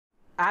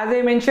As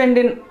I mentioned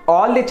in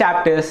all the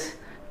chapters,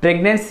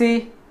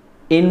 pregnancy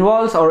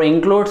involves or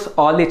includes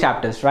all the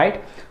chapters,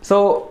 right?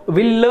 So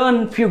we'll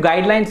learn few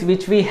guidelines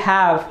which we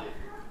have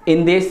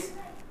in this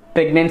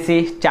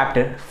pregnancy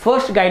chapter.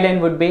 First guideline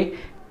would be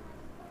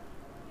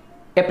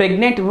a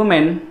pregnant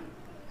woman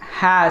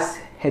has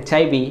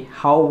HIV,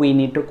 how we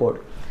need to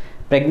code.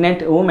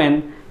 Pregnant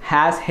woman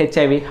has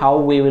HIV, how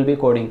we will be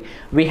coding.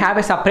 We have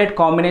a separate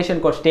combination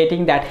code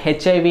stating that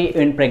HIV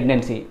in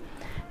pregnancy.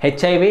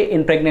 HIV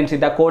in pregnancy,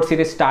 the code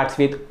series starts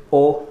with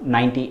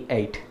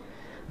O98.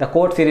 The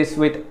code series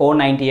with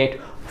O98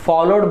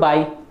 followed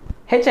by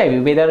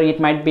HIV, whether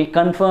it might be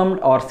confirmed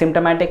or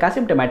symptomatic,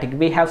 asymptomatic.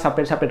 We have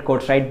separate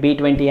codes, right?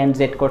 B20 and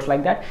Z codes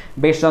like that.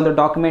 Based on the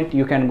document,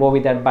 you can go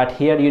with that. But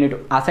here you need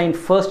to assign,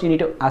 first you need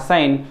to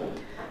assign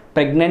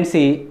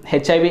pregnancy,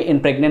 HIV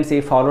in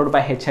pregnancy followed by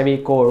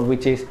HIV code,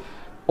 which is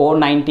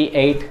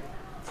O98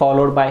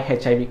 followed by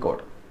HIV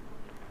code.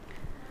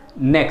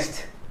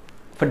 Next,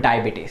 for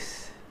diabetes.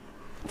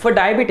 For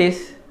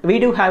diabetes, we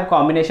do have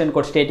combination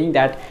code stating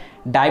that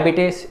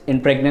diabetes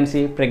in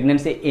pregnancy,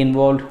 pregnancy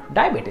involved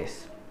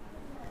diabetes.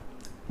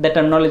 The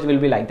terminology will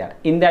be like that.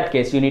 In that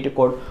case, you need to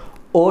code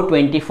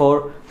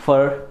O24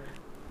 for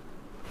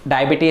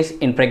diabetes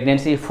in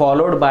pregnancy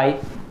followed by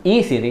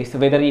E series,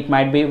 whether it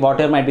might be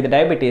whatever might be the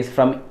diabetes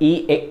from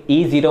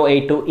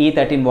E08 to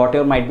E13,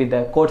 whatever might be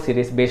the code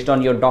series. Based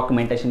on your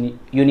documentation,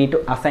 you need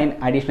to assign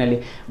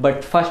additionally,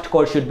 but first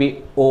code should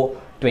be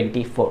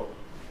O24.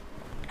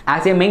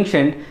 As I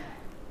mentioned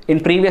in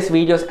previous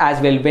videos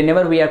as well,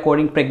 whenever we are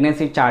coding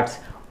pregnancy charts,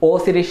 O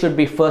series should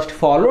be first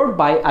followed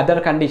by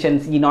other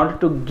conditions in order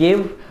to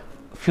give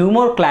few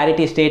more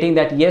clarity, stating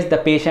that yes, the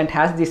patient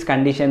has this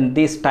condition,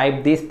 this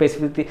type, this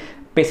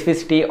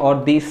specificity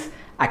or this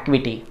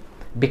acuity,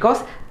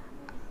 because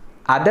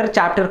other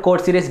chapter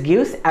code series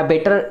gives a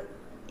better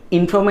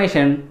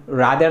information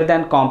rather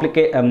than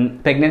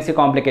pregnancy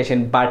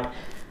complication. But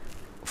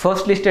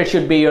first listed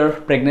should be your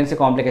pregnancy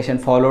complication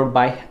followed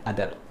by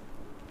other.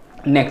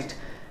 Next,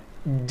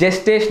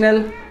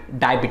 gestational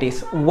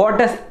diabetes. What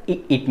does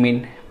it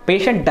mean?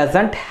 Patient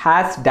doesn't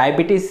has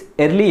diabetes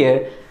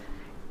earlier.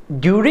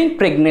 During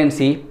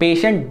pregnancy,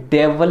 patient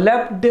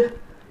developed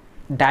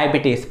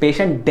diabetes.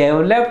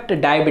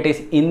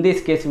 In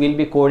this case, we'll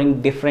be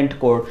coding different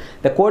code.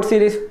 The code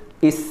series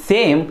is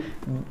same,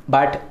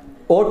 but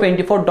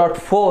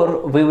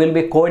O24.4 we will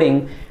be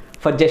coding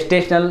for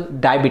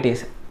gestational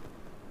diabetes.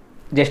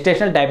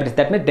 Gestational diabetes,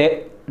 that means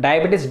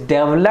diabetes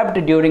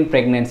developed during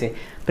pregnancy.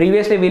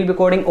 Previously we'll be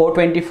coding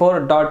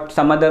O24 dot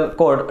some other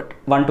code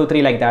 1 2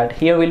 3 like that.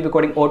 Here we'll be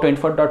coding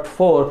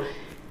O24.4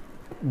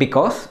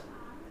 because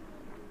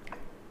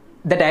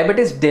the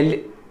diabetes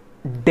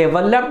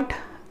developed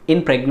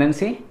in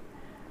pregnancy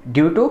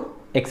due to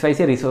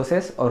XYZ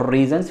resources or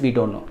reasons we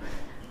don't know.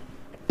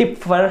 Tip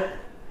for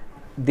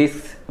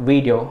this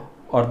video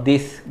or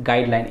this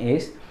guideline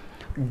is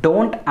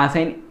don't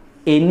assign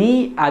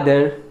any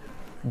other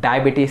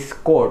diabetes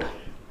code.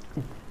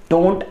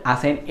 Don't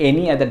assign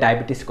any other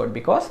diabetes code,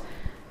 because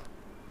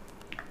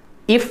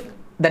if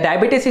the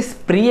diabetes is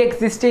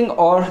pre-existing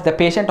or the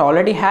patient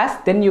already has,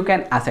 then you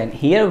can assign.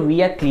 Here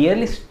we are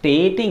clearly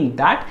stating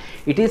that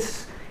it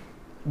is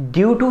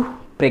due to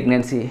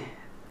pregnancy,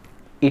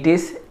 it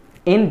is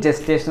in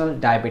gestational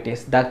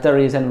diabetes. That's the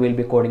reason we'll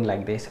be coding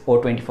like this,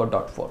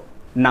 O24.4.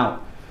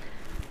 Now,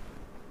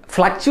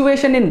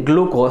 fluctuation in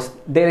glucose,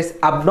 there is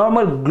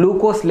abnormal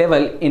glucose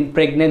level in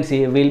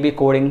pregnancy, we'll be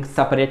coding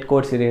separate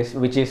code series,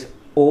 which is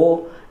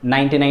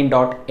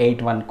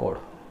O99.81 code,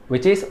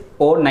 which is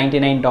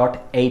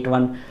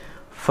O99.81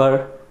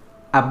 for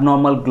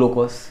abnormal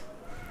glucose.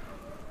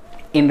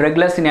 In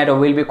regular scenario,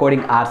 we'll be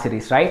coding R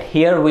series, right?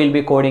 Here we'll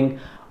be coding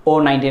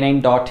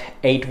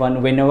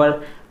O99.81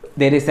 whenever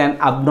there is an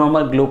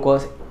abnormal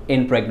glucose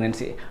in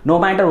pregnancy, no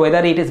matter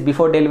whether it is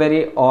before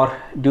delivery or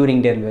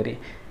during delivery.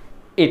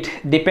 It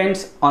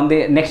depends on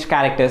the next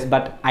characters,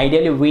 but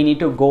ideally we need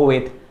to go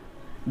with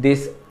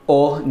this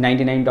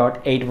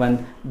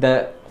O99.81.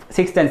 The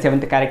 6th and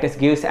 7th characters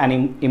gives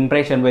an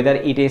impression whether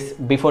it is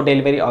before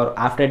delivery or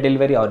after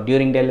delivery or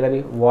during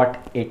delivery, what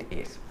it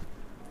is.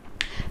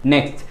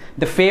 Next,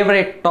 the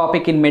favorite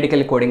topic in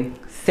medical coding,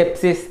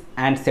 sepsis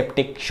and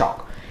septic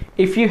shock.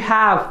 If you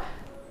have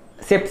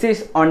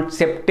sepsis on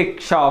septic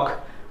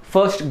shock,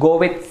 first go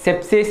with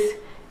sepsis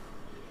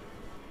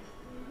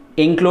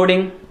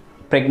including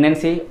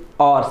pregnancy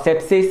or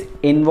sepsis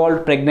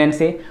involved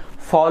pregnancy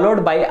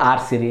followed by R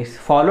series.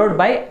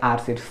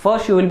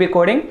 First you will be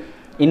coding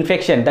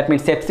infection, that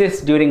means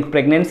sepsis during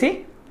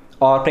pregnancy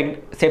or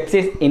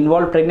sepsis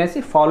involved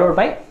pregnancy followed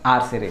by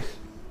R series.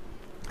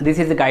 This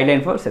is the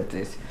guideline for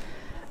sepsis.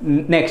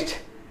 Next,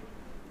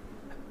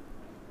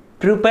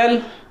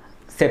 peripheral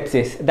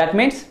sepsis, that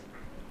means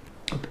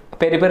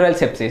peripheral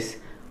sepsis.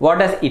 What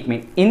does it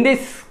mean? In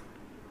this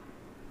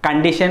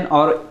condition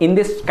or in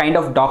this kind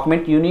of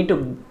document, you need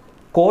to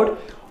code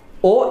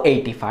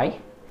O85.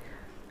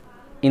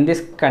 In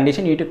this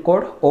condition, you need to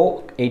code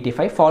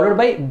O85 followed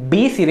by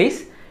B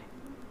series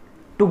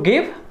to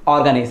give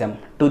organism,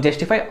 to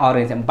justify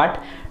organism,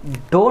 but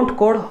don't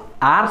code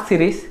R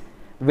series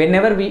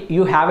whenever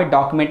you have a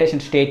documentation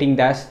stating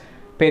that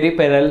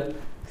puerperal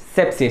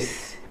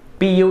sepsis,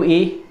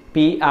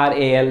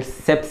 PUEPRAL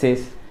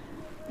sepsis,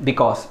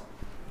 because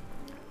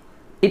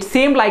it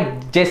seemed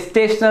like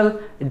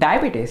gestational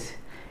diabetes.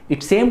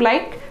 It seemed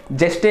like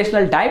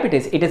gestational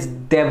diabetes. It is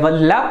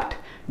developed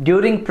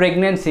during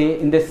pregnancy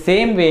in the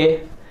same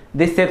way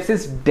this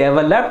sepsis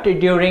developed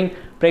during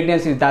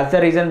pregnancy. That's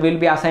the reason we'll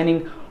be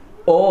assigning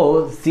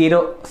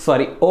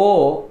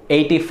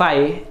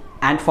O85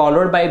 and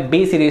followed by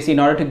B series in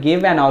order to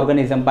give an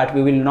organism, but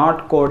we will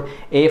not code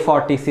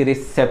A40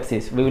 series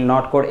sepsis. We will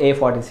not code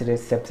A40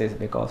 series sepsis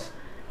because,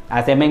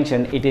 as I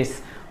mentioned, it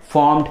is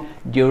formed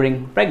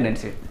during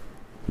pregnancy.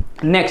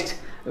 Next,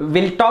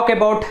 we'll talk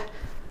about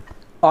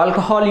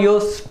alcohol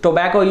use,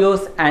 tobacco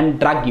use and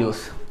drug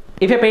use.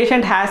 If a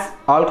patient has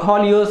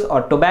alcohol use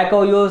or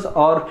tobacco use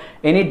or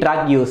any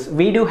drug use,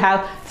 we do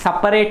have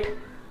separate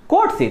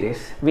code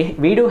series.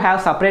 We do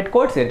have separate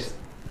code series.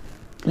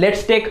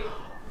 Let's take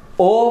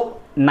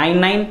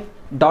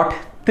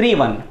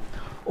O99.31.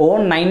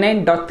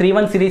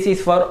 O99.31 series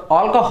is for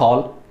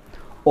alcohol.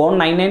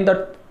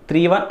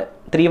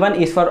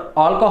 O99.31 is for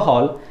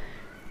alcohol.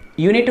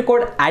 You need to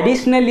code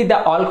additionally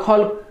the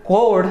alcohol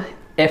code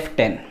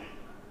F10.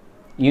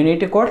 You need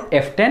to code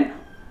F10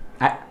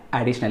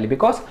 additionally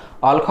because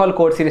alcohol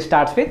code series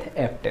starts with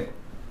F10.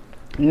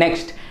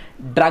 Next,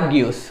 drug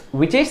use,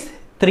 which is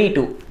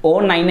 32.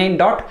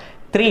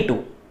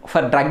 O99.32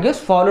 for drug use,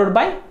 followed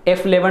by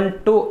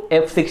F11 to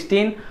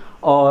F16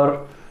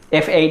 or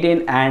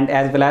F18 and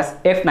as well as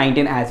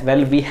F19 as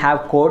well. We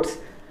have codes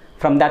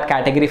from that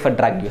category for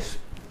drug use.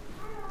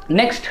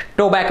 Next,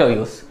 tobacco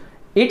use.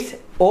 It's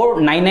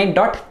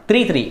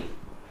O99.33,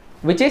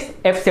 which is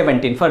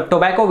F17. For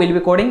tobacco, we'll be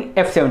coding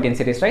F17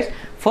 series, right?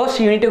 First,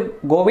 you need to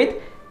go with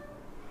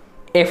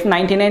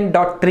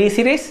F99.3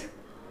 series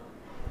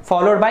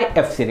followed by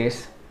F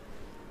series.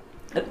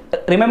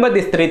 Remember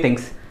these three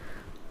things.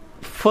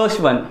 First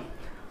one,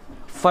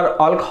 for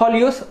alcohol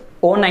use,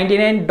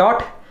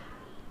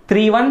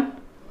 O99.31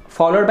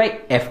 followed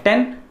by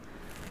F10.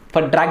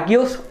 For drug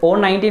use,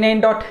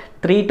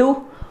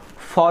 O99.32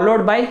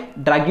 followed by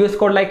drug use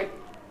code like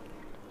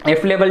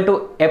F level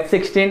to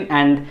F16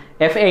 and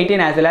F18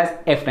 as well as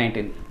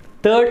F19.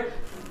 Third,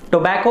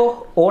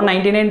 tobacco,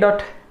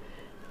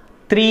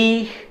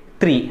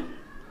 O99.33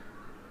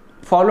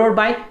 followed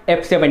by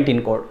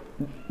F17 code.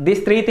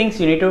 These three things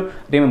you need to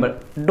remember.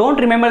 Don't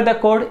remember the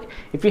code.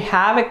 If you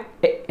have a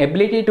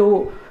ability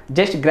to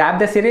just grab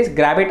the series,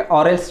 grab it,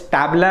 or else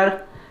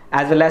tabular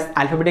as well as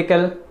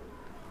alphabetical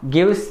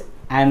gives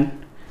an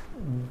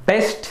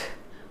best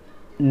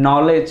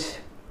knowledge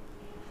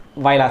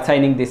while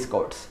assigning these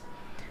codes.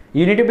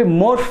 You need to be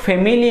more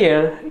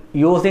familiar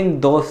using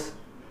those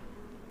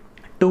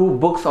two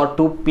books or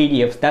two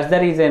PDFs. That's the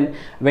reason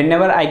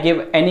whenever I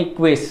give any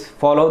quiz,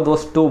 follow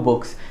those two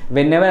books.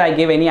 Whenever I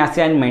give any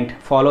assignment,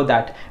 follow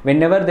that.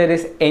 Whenever there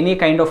is any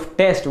kind of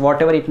test,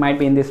 whatever it might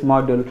be in this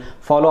module,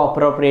 follow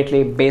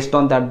appropriately based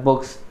on that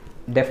books.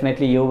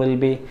 Definitely you will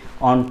be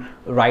on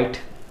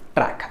right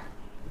track.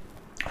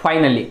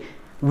 Finally,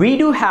 we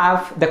do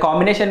have the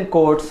combination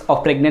codes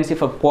of pregnancy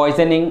for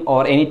poisoning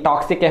or any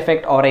toxic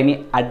effect or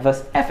any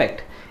adverse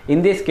effect.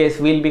 In this case,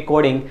 we'll be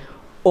coding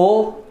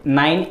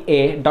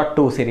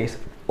O9A.2 series.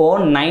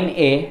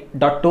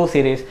 O9A.2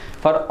 series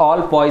for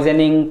all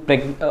poisoning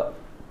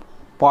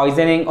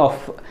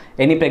of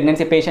any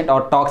pregnancy patient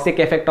or toxic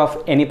effect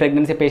of any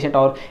pregnancy patient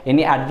or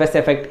any adverse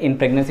effect in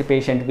pregnancy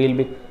patient. We'll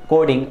be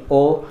coding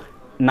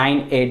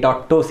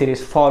O9A.2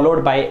 series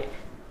followed by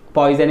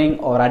poisoning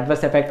or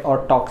adverse effect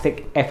or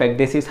toxic effect.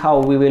 This is how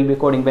we will be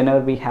coding whenever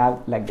we have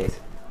like this.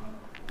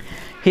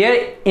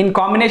 Here in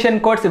combination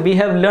codes, we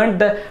have learned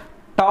the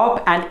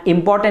top and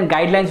important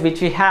guidelines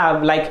which we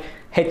have, like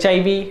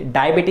HIV,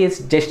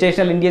 diabetes,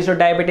 gestational induced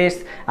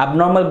diabetes,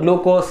 abnormal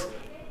glucose,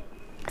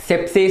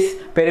 sepsis,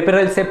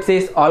 puerperal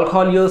sepsis,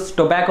 alcohol use,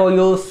 tobacco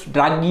use,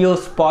 drug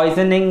use,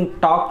 poisoning,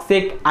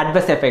 toxic,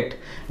 adverse effect.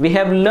 We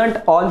have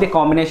learned all the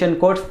combination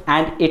codes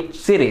and its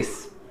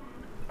series.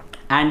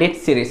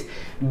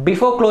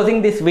 Before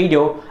closing this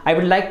video, I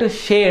would like to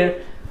share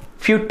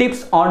few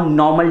tips on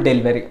normal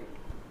delivery.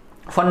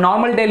 For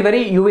normal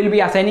delivery, you will be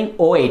assigning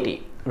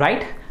O80,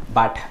 right?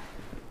 But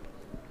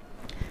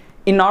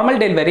in normal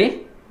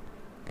delivery,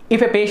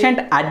 if a patient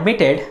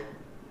admitted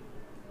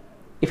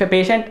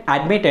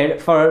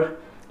for,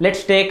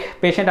 let's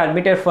take patient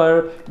admitted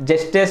for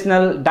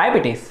gestational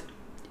diabetes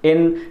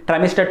in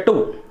trimester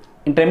 2.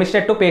 In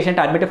trimester 2, patient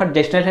admitted for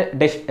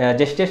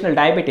gestational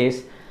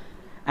diabetes,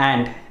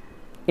 and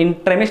in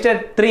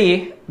trimester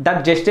 3,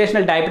 that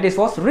gestational diabetes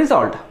was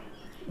resolved.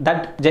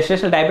 Now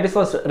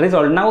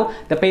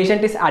the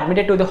patient is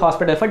admitted to the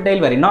hospital for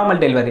delivery, normal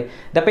delivery.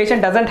 The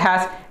patient doesn't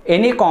have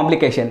any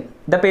complication.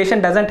 Now.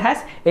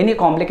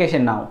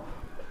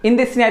 In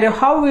this scenario,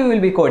 how we will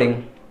be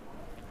coding?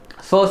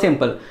 So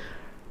simple.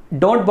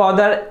 Don't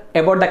bother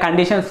about the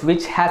conditions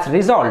which has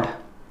resolved.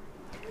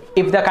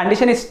 If the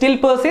condition is still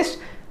persists,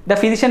 the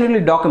physician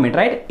will document,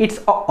 right? It's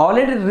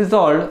already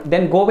resolved,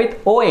 then go with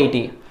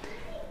O80.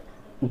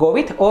 go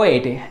with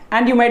O80.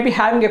 And you might be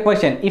having a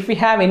question, if we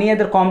have any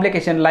other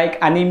complication like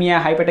anemia,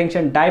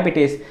 hypertension,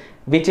 diabetes,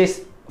 which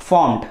is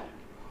formed.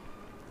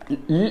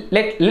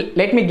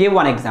 Let me give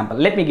one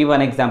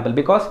example,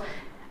 because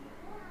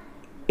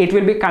it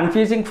will be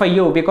confusing for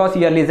you, because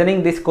you are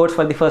listening this course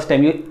for the first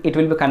time. It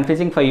will be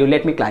confusing for you.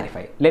 Let me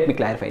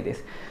clarify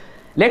this.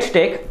 Let's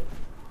take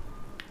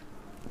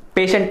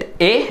patient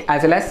A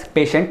as well as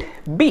patient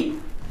B.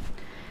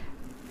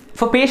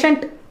 For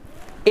patient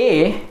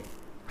A,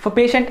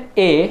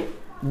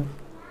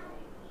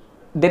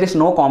 there is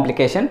no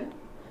complication,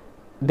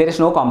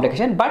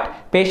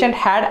 but patient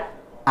had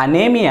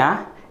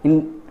anemia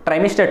in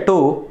trimester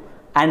 2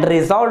 and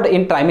resolved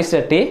in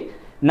trimester 3.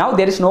 Now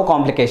there is no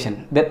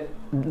complication.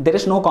 There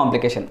is no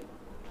complication.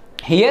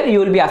 Here you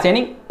will be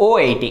assigning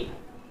O80.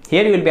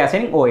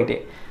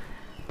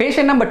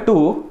 Patient number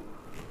 2,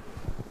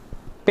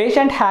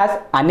 patient has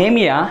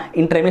anemia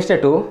in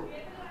trimester 2,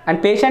 and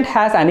patient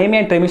has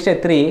anemia in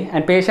trimester 3,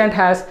 and patient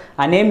has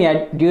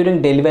anemia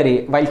during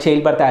delivery while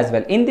childbirth as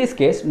well. In this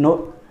case,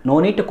 no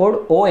need to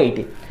code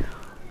O80.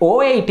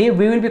 O80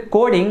 we will be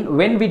coding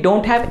when we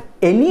don't have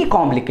any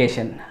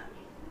complication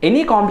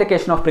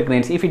of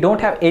pregnancy. If we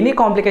don't have any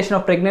complication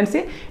of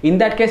pregnancy, in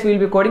that case we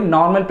will be coding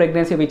normal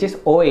pregnancy, which is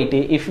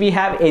O80. If we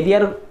have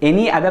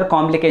any other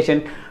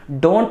complication,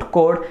 don't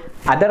code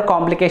other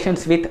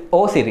complications with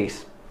O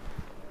series.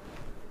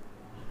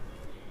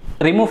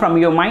 Remove from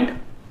your mind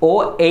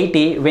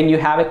O80 when you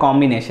have a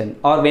combination,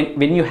 or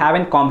when you have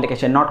a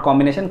complication, not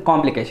combination,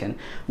 complication.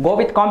 Go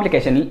with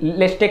complication.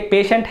 Let's take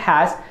patient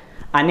has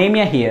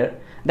anemia here.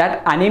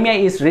 That anemia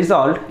is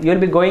resolved, you will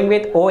be going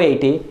with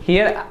O80.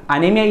 Here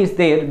anemia is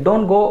there,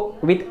 don't go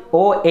with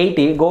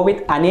O80, go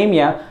with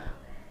anemia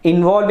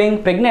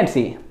involving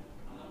pregnancy.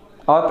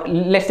 Or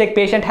let's take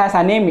patient has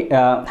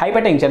anemia,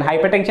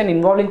 hypertension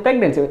involving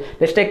pregnancy.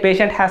 Let's take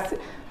patient has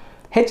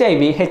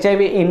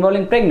HIV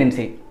involving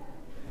pregnancy.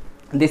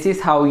 This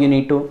is how you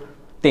need to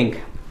think.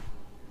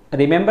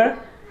 Remember,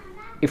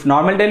 if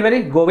normal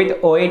delivery, go with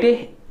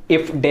O80.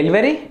 If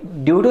delivery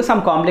due to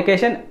some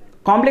complication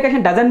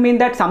doesn't mean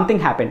that something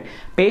happened.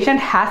 Patient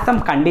has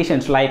some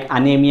conditions like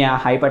anemia,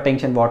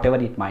 hypertension, whatever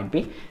it might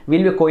be.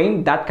 We'll be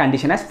coding that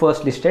condition as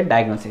first listed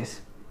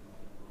diagnosis.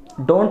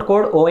 Don't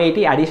code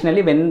O80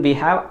 additionally when we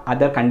have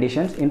other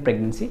conditions in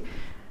pregnancy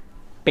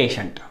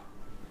patient,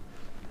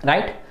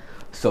 right?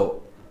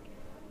 So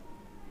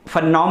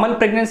for normal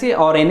pregnancy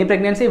or any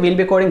pregnancy, we'll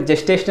be coding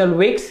gestational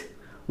weeks,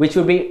 which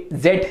will be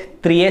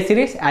Z3A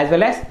series, as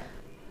well as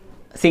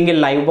single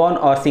live born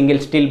or single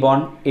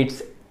stillborn,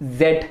 it's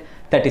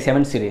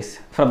Z37 series.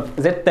 From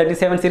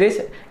Z37 series,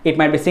 it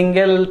might be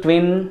single,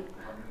 twin,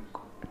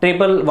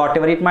 triple,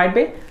 whatever it might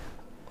be.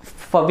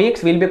 For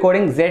weeks, we'll be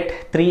coding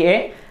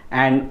Z3A,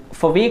 and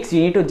for weeks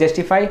you need to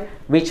justify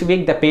which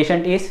week the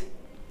patient is,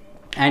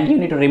 and you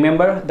need to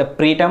remember the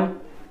preterm,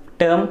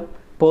 term,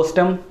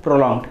 postterm,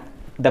 prolonged,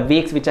 the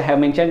weeks which I have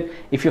mentioned.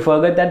 If you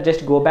forget that,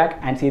 just go back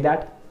and see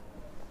that.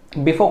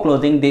 Before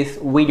closing this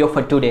video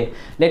for today,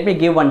 let me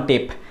give one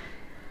tip.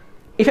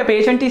 If a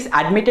patient is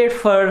admitted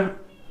for,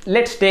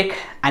 let's take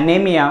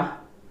anemia,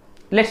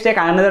 let's take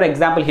another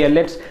example here.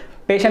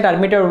 Patient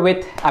admitted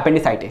with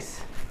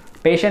appendicitis,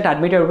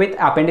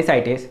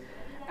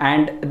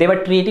 and they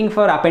were treating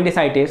for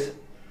appendicitis.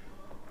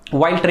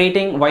 While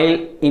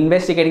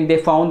investigating, they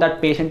found that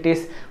patient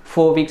is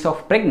 4 weeks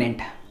of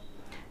pregnant.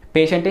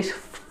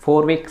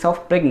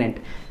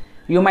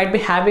 You might be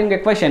having a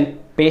question,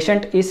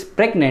 patient is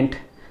pregnant,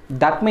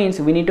 that means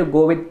we need to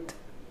go with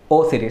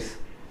O series.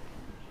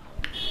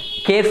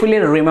 Carefully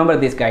remember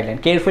this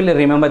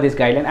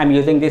guideline. I'm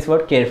using this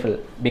word careful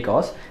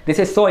because this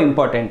is so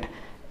important.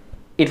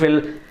 It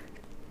will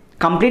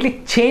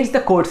completely change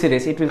the code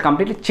series.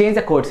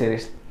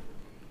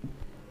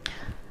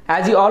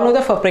 As you all know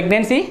that for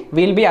pregnancy,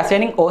 we'll be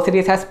assigning O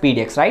series as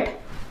PDX, right?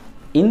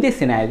 In this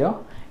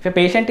scenario, if a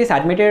patient is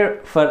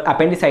admitted for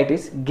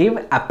appendicitis, give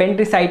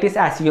appendicitis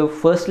as your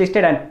first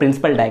listed and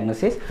principal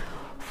diagnosis,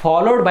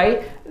 followed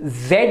by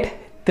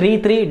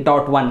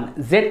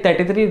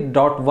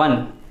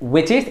Z33.1,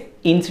 which is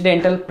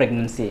incidental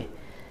pregnancy.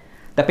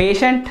 The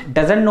patient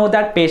doesn't know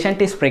that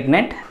patient is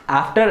pregnant.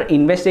 After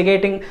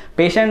investigating,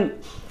 patient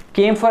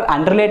came for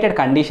unrelated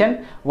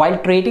condition. While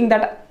treating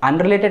that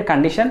unrelated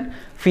condition,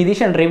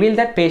 physician revealed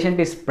that patient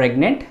is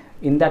pregnant.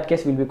 In that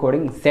case, we'll be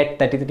coding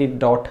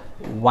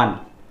Z33.1.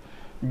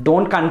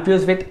 Don't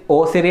confuse with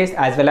O series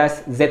as well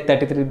as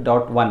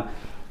Z33.1.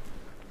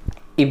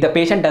 If the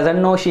patient doesn't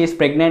know she is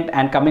pregnant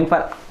and coming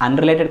for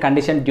unrelated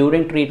condition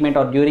during treatment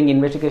or during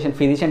investigation,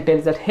 physician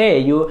tells that, hey,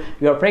 you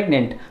are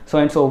pregnant so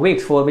and so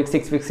weeks, 4 weeks,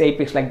 6 weeks, 8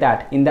 weeks, like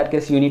that. In that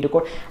case, you need to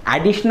code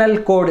additional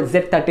code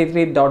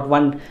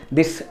Z33.1.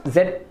 This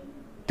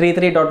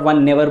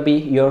Z33.1 never be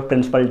your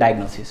principal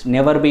diagnosis.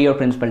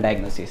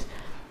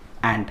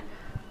 And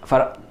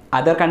for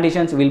other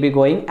conditions, we'll be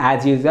going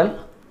as usual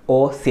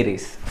O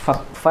series.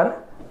 For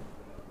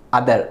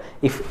other,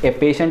 if a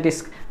patient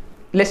is,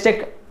 let's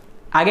take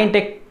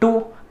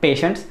 2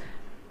 patients.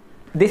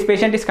 This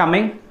patient is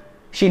coming,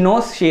 she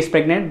knows she is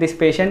pregnant. This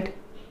patient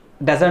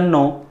doesn't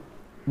know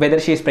whether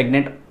she is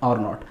pregnant or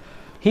not.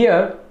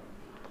 Here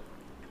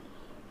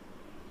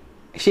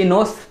she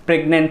knows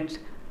pregnant,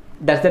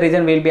 that's the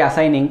reason we'll be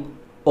assigning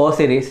O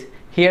series.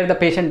 Here the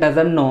patient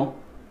doesn't know,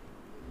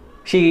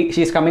 she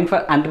is coming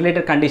for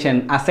unrelated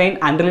condition, assign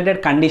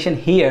unrelated condition.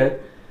 Here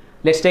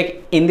let's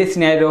take, in this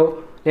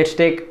scenario, let's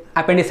take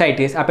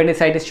appendicitis.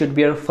 Appendicitis should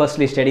be your first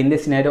listed. In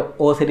this scenario,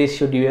 O series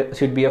should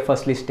be your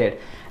first listed,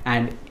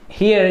 and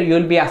here you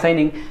will be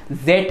assigning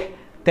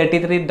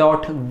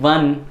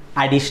Z33.1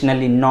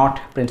 additionally,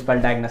 not principal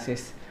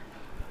diagnosis.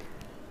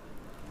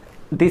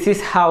 This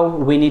is how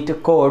we need to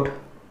code.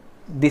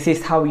 This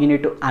is how you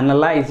need to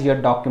analyze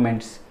your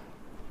documents.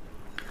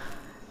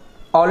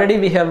 Already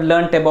we have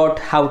learnt about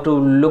how to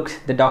look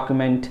the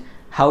document,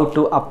 how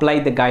to apply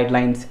the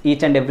guidelines.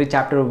 Each and every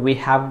chapter we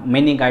have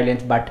many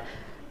guidelines, but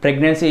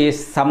pregnancy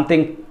is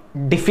something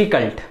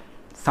difficult.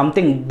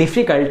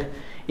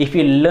 If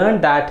you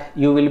learn that,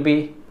 you will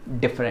be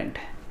different.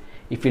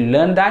 If you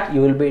learn that,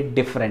 you will be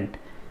different.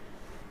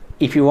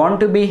 If you want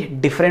to be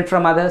different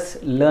from others,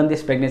 learn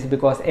this pregnancy,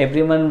 because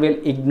everyone will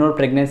ignore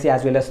pregnancy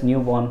as well as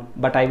newborn.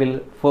 But I will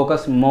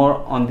focus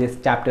more on these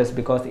chapters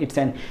because it's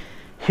an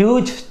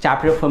huge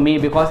chapter for me,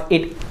 because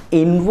it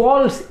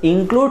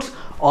includes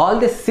all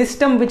the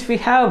system which we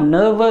have: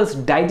 nervous,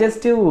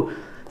 digestive,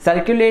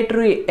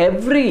 circulatory,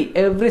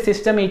 every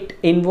system it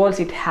involves.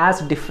 It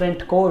has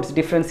different codes,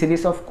 different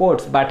series of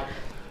codes, but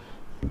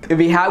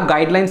we have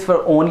guidelines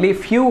for only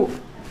few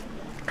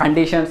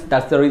conditions.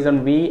 That's the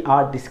reason we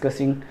are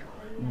discussing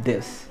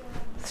this.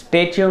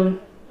 Stay tuned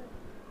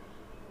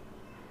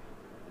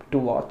to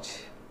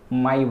watch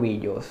my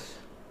videos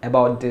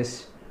about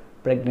this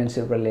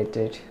pregnancy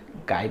related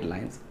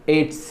guidelines.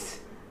 It's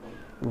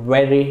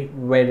very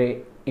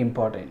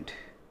important.